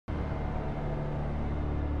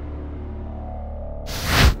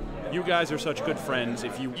You guys are such good friends.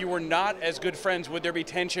 If you were not as good friends, would there be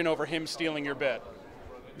tension over him stealing your bit?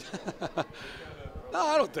 No,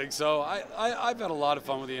 I don't think so. I've had a lot of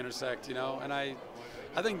fun with the Intersect, you know, and I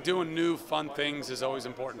think doing new fun things is always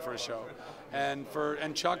important for a show. And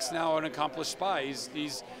Chuck's now an accomplished spy.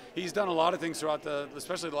 He's done a lot of things throughout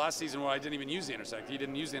especially the last season where I didn't even use the Intersect. He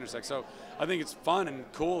didn't use the Intersect. So I think it's fun and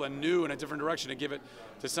cool and new in a different direction to give it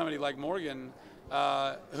to somebody like Morgan,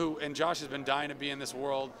 and Josh has been dying to be in this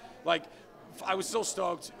world. Like, I was so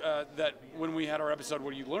stoked that when we had our episode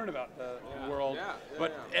where you learn about the world,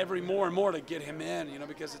 but every more and more to get him in, you know,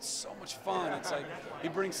 because it's so much fun. It's like he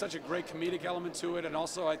brings such a great comedic element to it, and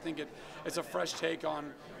also I think it's a fresh take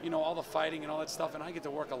on, you know, all the fighting and all that stuff, and I get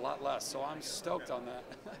to work a lot less, so I'm stoked on that.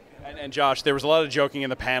 And Josh, there was a lot of joking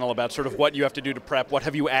in the panel about sort of what you have to do to prep. What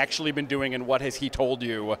have you actually been doing, and what has he told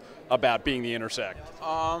you about being the Intersect?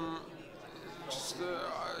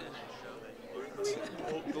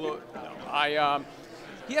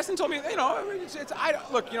 He hasn't told me, you know,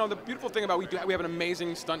 look, you know, the beautiful thing about we have an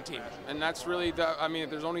amazing stunt team, and that's really if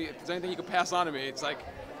there's anything you could pass on to me, it's like,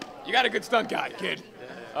 you got a good stunt guy, kid.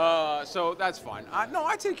 So that's fine. No,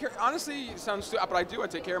 I take care, honestly, it sounds stupid, but I do, I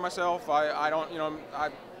take care of myself. I don't, you know,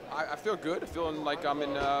 I feel good, feeling like I'm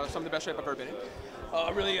in some of the best shape I've ever been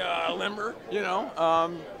in. Really limber, you know.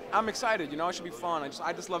 I'm excited, you know, it should be fun.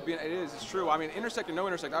 I just love being, it's true. I mean, Intersect or no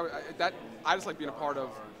Intersect, I just like being a part of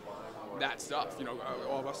that stuff, you know,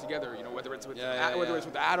 all of us together, you know, whether it's with it's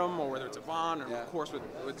with Adam or whether it's Yvonne or of course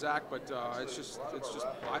with Zach, but it's just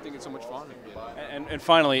I think it's so much fun. And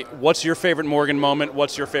finally, what's your favorite Morgan moment?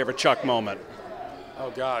 What's your favorite Chuck moment?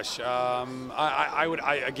 Oh gosh, I would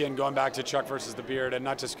again, going back to Chuck versus the Beard, and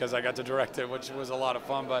not just because I got to direct it, which was a lot of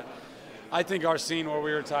fun, but I think our scene where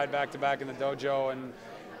we were tied back to back in the dojo and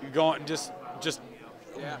going just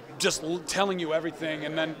telling you everything,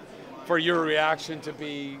 and then for your reaction to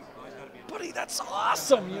be, buddy, that's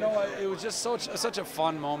awesome. You know, it was just such a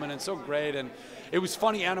fun moment and so great, and it was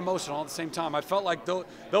funny and emotional all at the same time. I felt like those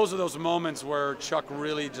are those moments where Chuck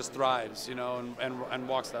really just thrives, you know, and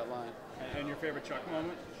walks that line. And your favorite Chuck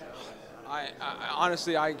moment? I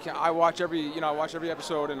honestly, I watch every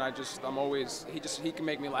episode, and I'm always, he can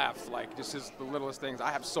make me laugh, like just the littlest things. I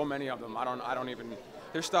have so many of them. I don't even.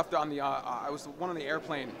 There's stuff on the. I was the one on the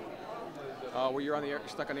airplane, where you're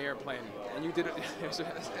stuck on the airplane, and you did it.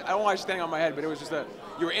 I don't know why it's standing on my head, but it was just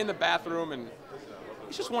you were in the bathroom, and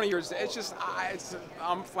it's just one of yours. It's just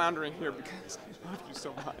I'm floundering here because I love you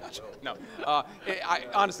so much. No,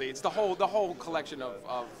 honestly, it's the whole collection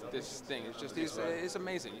of this thing. It's just it's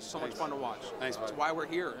amazing. It's so much fun to watch. Thanks, It's why we're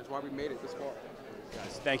here. It's why we made it this far.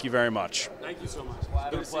 Guys, thank you very much. Thank you so much. It's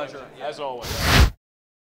been a pleasure, as always.